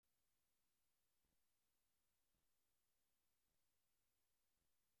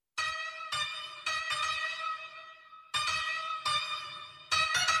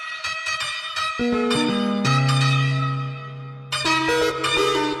Yeah.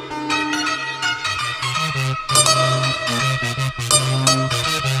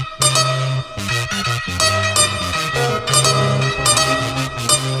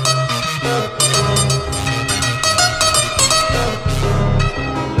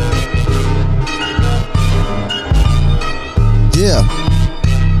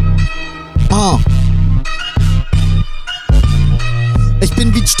 Ich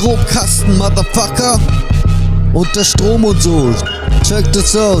bin wie ein Stromkasten, Motherfucker. Unter Strom und so. Check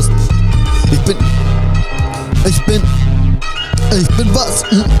das aus. Ich bin was?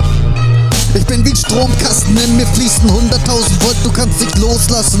 Ich bin wie ein Stromkasten, in mir fließen 100.000 Volt, du kannst nicht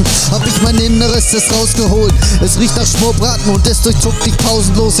loslassen. Hab ich mein Inneres jetzt rausgeholt. Es riecht nach Schmorbraten und es durchzuckt dich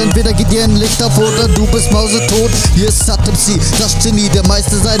pausenlos. Entweder geht dir ein Licht auf oder du bist mausetot. Hier ist Satamsi, das Genie, der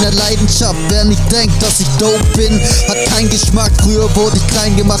Meister seiner Leidenschaft. Wer nicht denkt, dass ich dope bin, hat keinen Geschmack. Früher wurde ich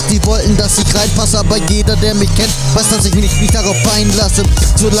klein gemacht, die wollten, dass ich reinpasse. Aber jeder, der mich kennt, weiß, dass ich mich nicht darauf einlasse.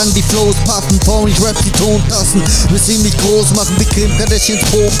 Solange die Flows puffen, form ich Rap die Tontassen, bis sie mich groß machen, wie Kim Kardashians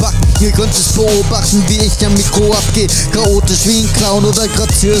pro Backen. Ihr könnt es beobachten, wie ich am Mikro abgeh. Chaotisch wie ein Clown oder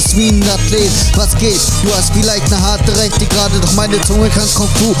graziös wie ein Athlet. Was geht? Du hast vielleicht eine harte Rechte gerade, doch meine Zunge kann Kung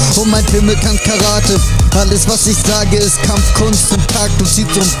Fu und mein Pimmel kann Karate. Alles, was ich sage, ist Kampfkunst im Takt und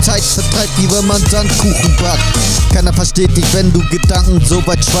zieht so ein Zeitvertreib, wie wenn man Sandkuchen backt. Keiner versteht dich, wenn du Gedanken so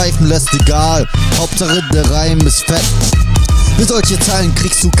weit schweifen lässt, egal. Hauptsache der Reim ist fett. Für solche Zeilen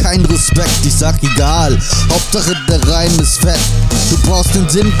kriegst du keinen Respekt, ich sag egal. Hauptsache der Reim ist fett. Du brauchst den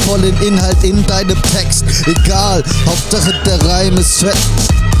sinnvollen Inhalt in deinem Text, egal. Hauptsache der Reim ist fett.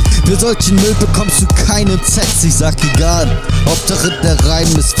 Für solchen Müll bekommst du keinen Sex, ich sag egal. Hauptsache der Reim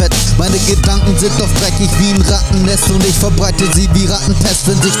ist fett. Meine Gedanken sind doch dreckig wie ein Rattennest und ich verbreite sie wie Rattentest,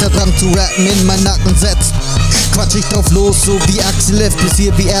 wenn sich der Drang zu rappen in meinen Nacken setzt. Quatsch ich drauf los, so wie Axel F, bis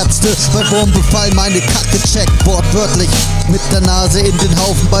hier wie Ärzte bei Wurmbefall meine Kacke checkt, wortwörtlich mit der Nase in den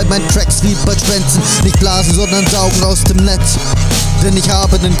Haufen bei meinen Tracks wie bei Schwänzen. Nicht blasen, sondern saugen aus dem Netz. Denn ich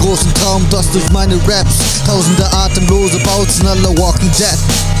habe einen großen Traum, dass durch meine Raps tausende atemlose Bautzen aller Walking Dead.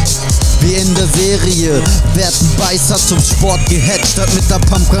 Wie in der Serie werden Beißer zum Sport gehatcht. Statt mit der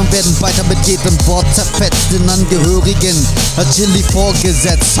Pumpgun werden weiter mit jedem Wort zerfetzt. Den Angehörigen hat Chili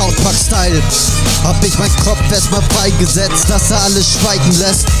vorgesetzt, South Park Style. Hab ich meinen Kopf erstmal freigesetzt, dass er alles schweigen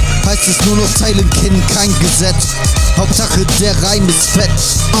lässt. Heißt es nur noch Zeilenkind, kein Gesetz. Hauptsache der Reim ist fett.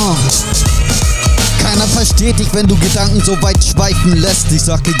 Keiner versteht dich, wenn du Gedanken so weit schweifen lässt. Ich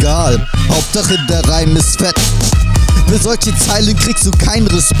sag egal, Hauptsache der Reim ist fett. Für solche Zeilen kriegst du keinen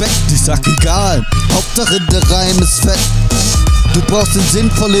Respekt, ich sag egal. Hauptsache der Reim ist fett. Du brauchst den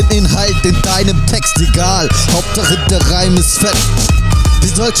sinnvollen Inhalt in deinem Text, egal. Hauptsache der Reim ist fett.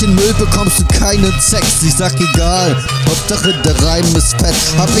 Für solchen Müll bekommst du keinen Sex, ich sag egal. Hauptsache der Reim ist fett.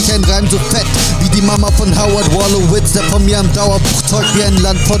 Hab ich einen Reim so fett wie die Mama von Howard Wolowitz, der von mir am Dauerbuch zeugt wie ein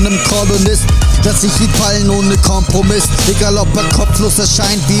Land von einem Kolonist. Lass ich ihn fallen ohne Kompromiss, egal ob er kopflos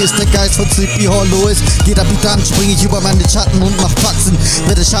erscheint, wie es der Geist von Sleepy Hollow ist. Jeder Beat an, spring ich über meine Schatten und mach Faxen.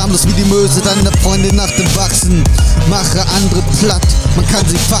 Werde schamlos wie die Möse deiner Freundin nach dem Wachsen. Mache andere platt, man kann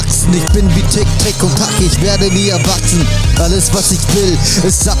sie faxen. Ich bin wie Tick, Trick und Tack, ich werde nie erwachsen. Alles was ich will,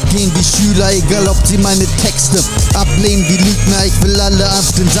 ist abgehen wie Schüler, egal ob sie meine Texte ablehnen wie Lügner. Ich will alle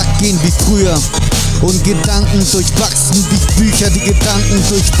auf den Sack gehen wie früher. Und Gedanken durchwachsen wie Bücher, die Gedanken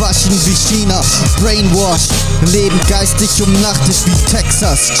durchwaschen wie China. Brainwash, Leben geistig umnachtet wie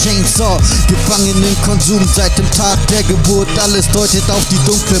Texas. Chainsaw, gefangen im Konsum seit dem Tag der Geburt. Alles deutet auf die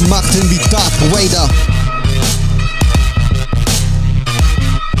dunkle Macht hin wie Darth Vader.